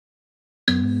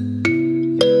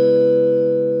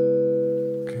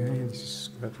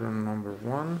bedroom number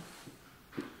 1.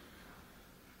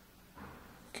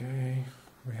 Okay,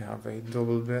 we have a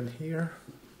double bed here,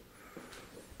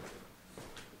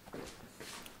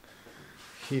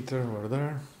 heater over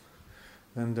there.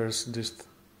 Then there's this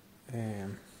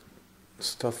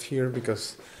stuff here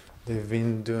because they've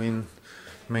been doing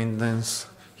maintenance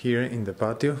here in the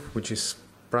patio, which is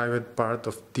private part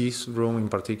of this room in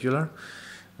particular.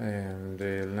 And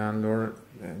the landlord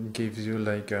gives you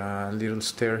like a little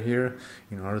stair here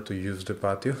in order to use the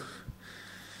patio.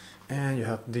 And you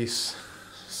have this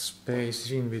space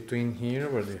in between here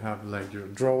where you have like your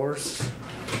drawers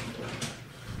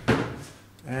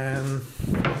and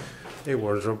a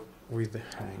wardrobe with a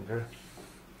hanger.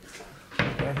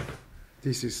 Okay.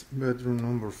 This is bedroom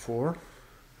number 4,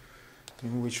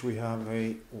 in which we have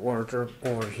a wardrobe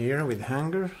over here with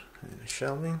hanger and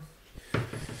shelving,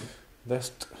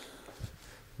 desk,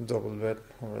 double bed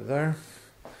over there,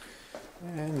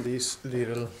 and this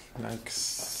little like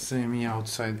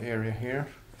semi-outside area here.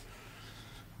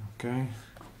 Okay,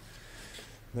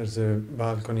 there's a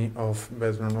balcony of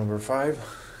bedroom number 5,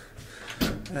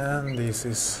 and this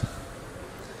is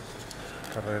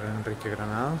Carrera Enrique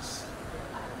Granados.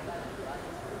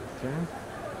 Okay.